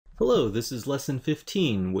Hello, this is Lesson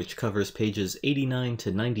 15, which covers pages 89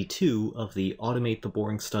 to 92 of the Automate the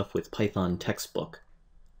Boring Stuff with Python textbook.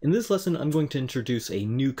 In this lesson, I'm going to introduce a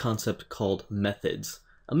new concept called methods.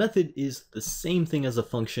 A method is the same thing as a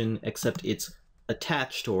function, except it's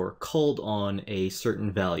attached or called on a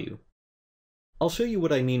certain value. I'll show you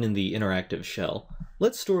what I mean in the interactive shell.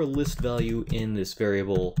 Let's store a list value in this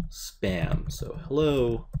variable spam. So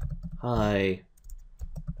hello, hi,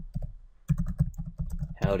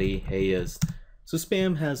 howdy, heyas. So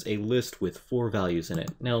spam has a list with 4 values in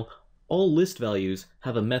it. Now, all list values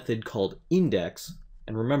have a method called index,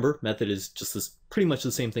 and remember, method is just pretty much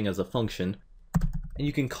the same thing as a function, and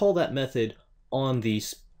you can call that method on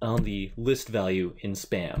the list value in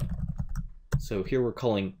spam. So here we're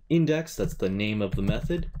calling index, that's the name of the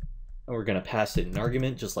method, and we're going to pass it an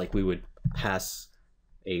argument just like we would pass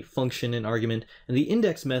a function an argument, and the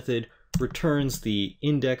index method returns the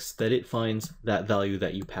index that it finds that value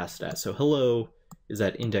that you passed at. So hello is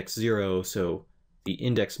at index 0, so the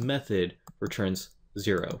index method returns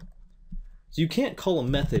 0. So you can't call a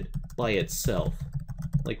method by itself.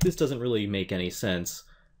 Like, this doesn't really make any sense.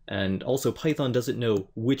 And also Python doesn't know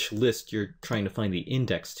which list you're trying to find the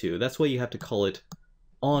index to. That's why you have to call it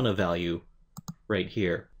on a value right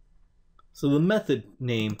here. So the method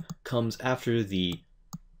name comes after the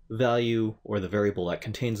value or the variable that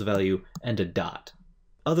contains the value and a dot.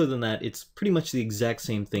 Other than that, it's pretty much the exact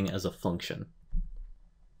same thing as a function.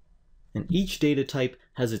 And each data type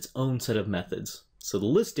has its own set of methods. So the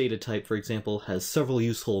list data type, for example, has several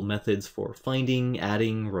useful methods for finding,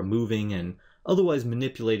 adding, removing, and otherwise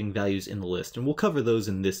manipulating values in the list, and we'll cover those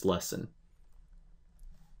in this lesson.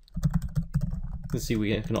 Let's see,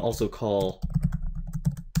 we can also call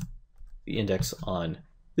the index on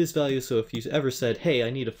this value, so if you ever said, hey, I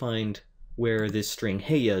need to find where this string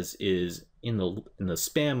heyas is in the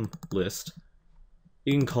spam list,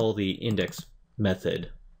 you can call the index method.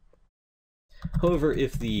 However,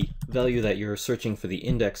 if the value that you're searching for the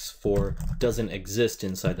index for doesn't exist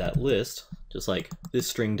inside that list, just like this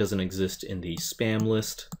string doesn't exist in the spam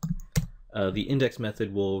list, the index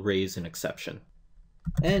method will raise an exception.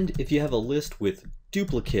 And if you have a list with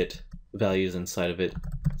duplicate values inside of it,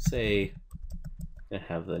 say I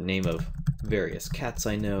have the name of various cats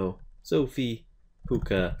I know, Sophie,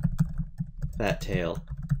 Puka, Fat Tail,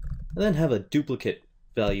 and then have a duplicate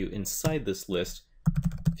value inside this list,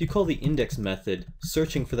 if you call the index method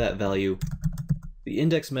searching for that value, the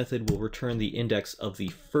index method will return the index of the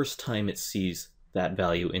first time it sees that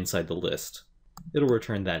value inside the list. It'll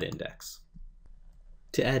return that index.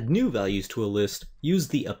 To add new values to a list, use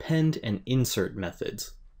the append and insert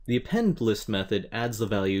methods. The append list method adds the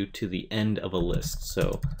value to the end of a list.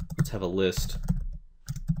 So let's have a list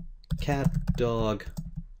cat, dog,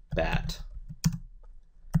 bat.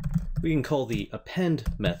 We can call the append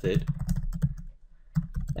method,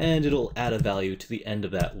 and it'll add a value to the end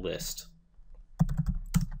of that list.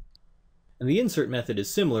 And the insert method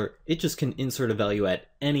is similar, it just can insert a value at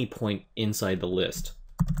any point inside the list.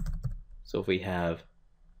 So if we have,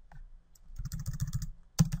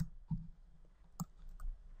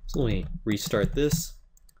 so let me restart this.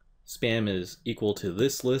 Spam is equal to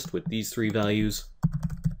this list with these 3 values.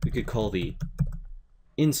 We could call the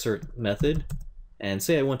insert method, and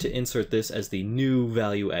say I want to insert this as the new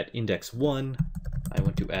value at index 1. I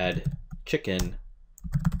want to add chicken.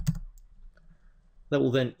 That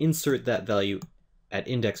will then insert that value at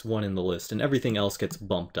index 1 in the list, and everything else gets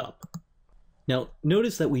bumped up. Now,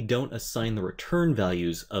 notice that we don't assign the return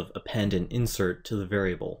values of append and insert to the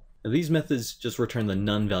variable. Now, these methods just return the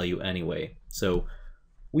none value anyway. So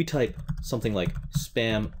we type something like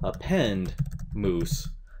spam append moose,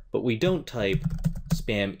 but we don't type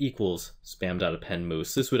spam equals spam.append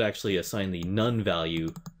moose. This would actually assign the none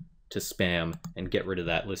value to spam and get rid of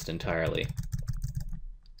that list entirely.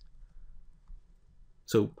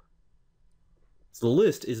 So the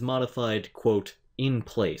list is modified, quote, in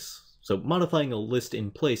place. So modifying a list in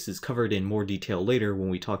place is covered in more detail later when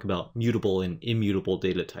we talk about mutable and immutable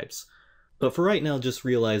data types. But for right now, just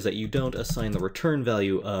realize that you don't assign the return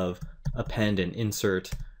value of append and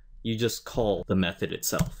insert, you just call the method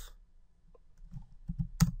itself.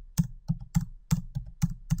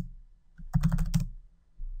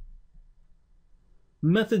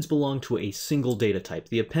 Methods belong to a single data type.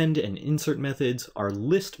 The append and insert methods are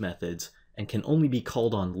list methods and can only be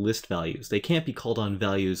called on list values. They can't be called on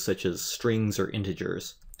values such as strings or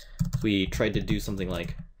integers. If we tried to do something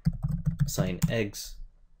like assign eggs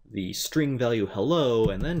the string value hello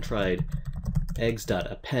and then tried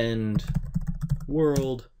eggs.append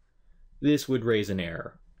world, this would raise an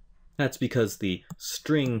error. That's because the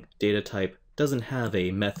string data type doesn't have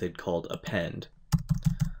a method called append.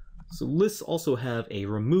 So lists also have a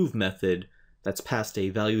remove method that's passed a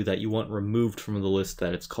value that you want removed from the list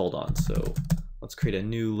that it's called on. So let's create a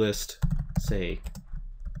new list, say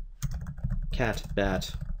cat,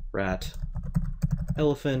 bat, rat,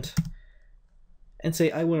 elephant, and say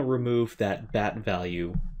I want to remove that bat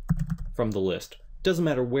value from the list. Doesn't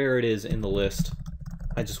matter where it is in the list,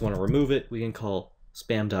 I just want to remove it. We can call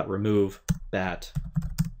spam.remove bat,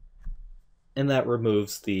 and that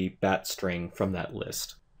removes the bat string from that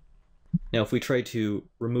list. Now if we try to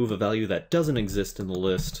remove a value that doesn't exist in the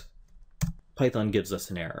list, Python gives us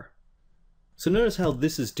an error. So notice how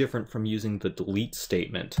this is different from using the delete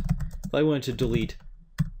statement. If I wanted to delete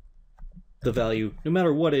the value, no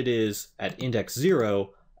matter what it is, at index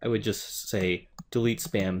 0, I would just say delete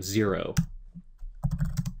spam 0.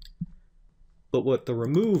 But what the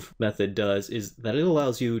remove method does is that it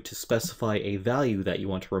allows you to specify a value that you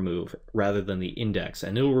want to remove rather than the index,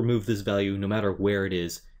 and it'll remove this value no matter where it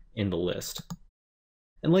is in the list.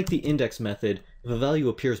 And like the index method, if a value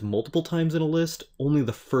appears multiple times in a list, only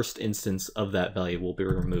the first instance of that value will be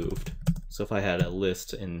removed. So if I had a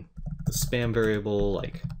list in the spam variable,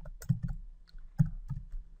 like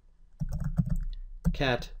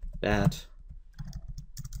cat, bat,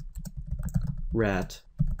 rat,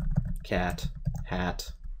 cat,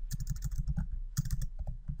 hat,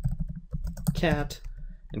 cat,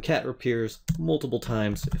 and cat appears multiple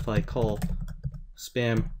times, if I call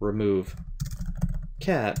spam remove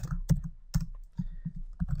cat,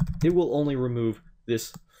 it will only remove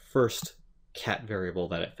this first cat variable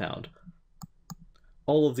that it found.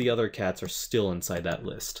 All of the other cats are still inside that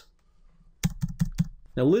list.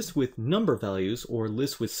 Now lists with number values or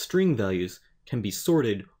lists with string values can be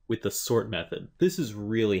sorted with the sort method. This is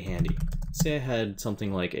really handy. Say I had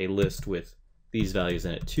something like a list with these values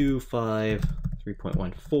in it: 2, 5,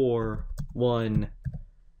 3.14, 1,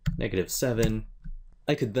 -7.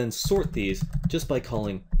 I could then sort these just by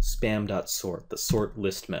calling spam.sort, the sort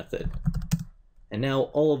list method. And now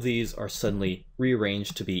all of these are suddenly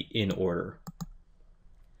rearranged to be in order.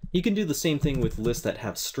 You can do the same thing with lists that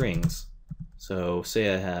have strings. So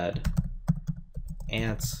say I had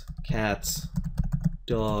ants, cats,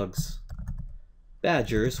 dogs,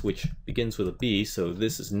 badgers, which begins with a B, so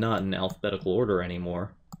this is not in alphabetical order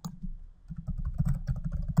anymore,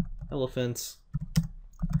 elephants.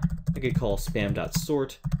 I could call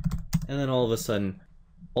spam.sort, and then all of a sudden,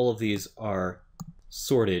 all of these are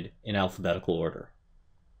sorted in alphabetical order.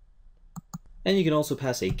 And you can also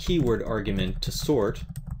pass a keyword argument to sort,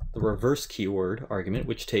 the reverse keyword argument,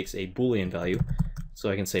 which takes a Boolean value. So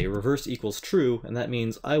I can say reverse equals true, and that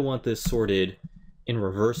means I want this sorted in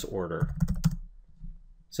reverse order.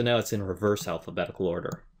 So now it's in reverse alphabetical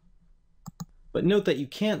order. But note that you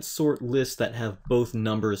can't sort lists that have both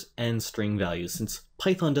numbers and string values, since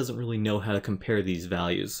Python doesn't really know how to compare these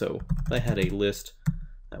values. So if I had a list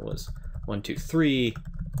that was 1, 2, 3,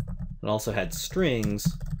 and also had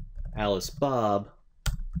strings, Alice, Bob,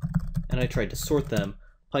 and I tried to sort them,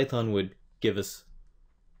 Python would give us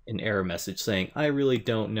an error message saying, I really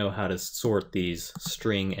don't know how to sort these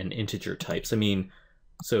string and integer types. I mean,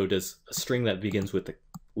 so does a string that begins with the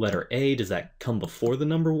letter A, does that come before the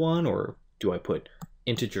number 1, or do I put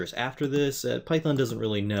integers after this? Python doesn't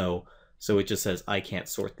really know, so it just says I can't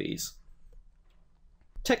sort these.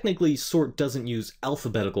 Technically, sort doesn't use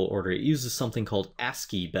alphabetical order, it uses something called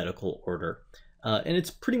ASCII-betical order. And it's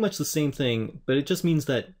pretty much the same thing, but it just means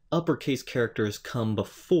that uppercase characters come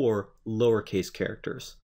before lowercase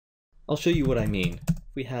characters. I'll show you what I mean.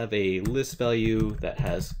 We have a list value that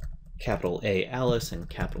has capital A Alice and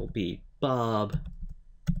capital B Bob,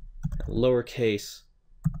 lowercase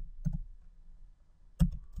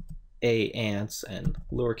a ants and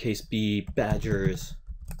lowercase b badgers,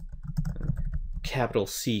 and capital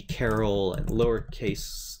C Carol and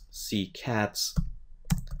lowercase c cats.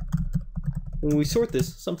 When we sort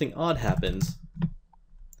this, something odd happens.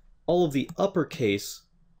 All of the uppercase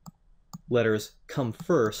letters come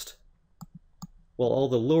first, while all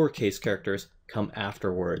the lowercase characters come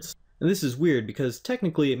afterwards. And this is weird because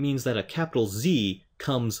technically it means that a capital Z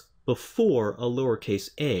comes before a lowercase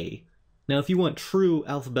a. Now if you want true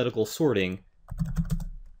alphabetical sorting,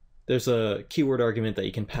 there's a keyword argument that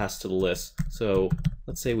you can pass to the list. So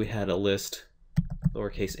let's say we had a list,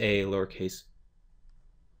 lowercase a, lowercase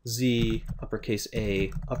z, uppercase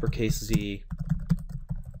a, uppercase z.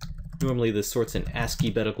 Normally this sorts in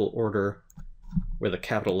ASCII-betical order, where the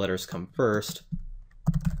capital letters come first.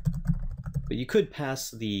 But you could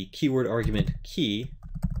pass the keyword argument key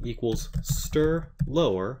equals stir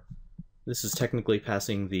lower. This is technically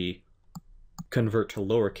passing the convert to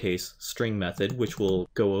lowercase string method, which we'll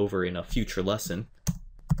go over in a future lesson.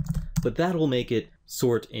 But that will make it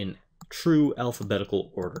sort in true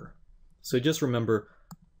alphabetical order. So just remember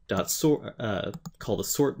call the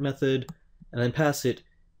sort method, and then pass it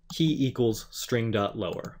key equals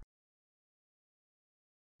string.lower.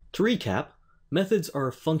 To recap, methods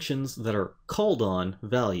are functions that are called on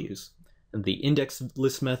values. And the index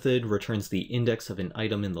list method returns the index of an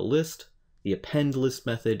item in the list, the append list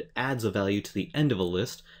method adds a value to the end of a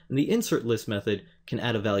list, and the insert list method can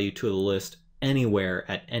add a value to a list anywhere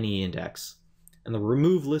at any index. And the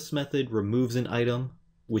remove list method removes an item,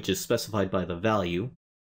 which is specified by the value.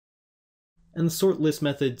 And the sort list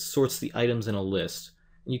method sorts the items in a list.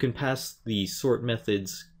 You can pass the sort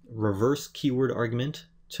method's reverse keyword argument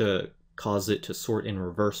to cause it to sort in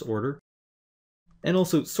reverse order. And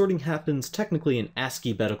also, sorting happens technically in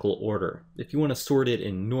ASCII-betical order. If you want to sort it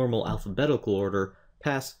in normal alphabetical order,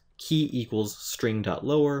 pass key equals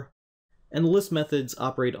string.lower, and the list methods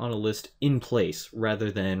operate on a list in place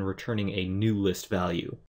rather than returning a new list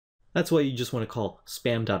value. That's why you just want to call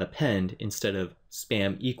spam.append instead of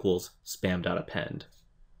spam equals spam.append.